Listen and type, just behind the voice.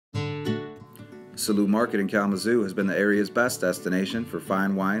Deli.Salut Market in Kalamazoo has been the area's best destination for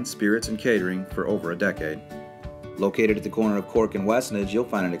fine wine, spirits, and catering for over a decade. Located at the corner of Cork and Westnedge, you'll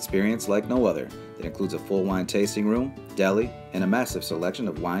find an experience like no other that includes a full wine tasting room, deli, and a massive selection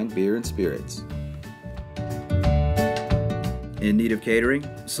of wine, beer, and spirits. In need of catering,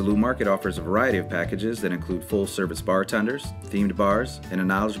 Salut Market offers a variety of packages that include full-service bartenders, themed bars, and a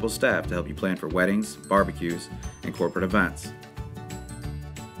knowledgeable staff to help you plan for weddings, barbecues, and corporate events.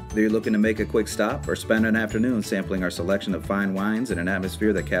 Whether you're looking to make a quick stop or spend an afternoon sampling our selection of fine wines in an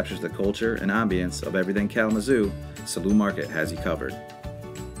atmosphere that captures the culture and ambience of everything Kalamazoo, Salut Market has you covered.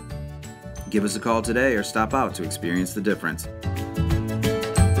 Give us a call today or stop out to experience the difference.